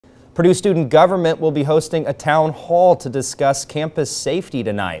Purdue Student Government will be hosting a town hall to discuss campus safety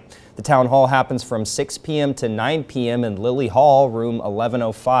tonight. The town hall happens from 6 p.m. to 9 p.m. in Lilly Hall, room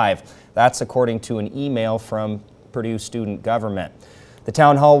 1105. That's according to an email from Purdue Student Government. The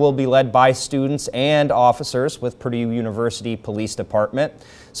town hall will be led by students and officers with Purdue University Police Department.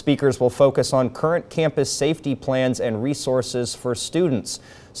 Speakers will focus on current campus safety plans and resources for students.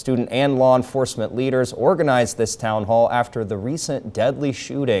 Student and law enforcement leaders organized this town hall after the recent deadly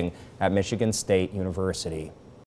shooting at Michigan State University.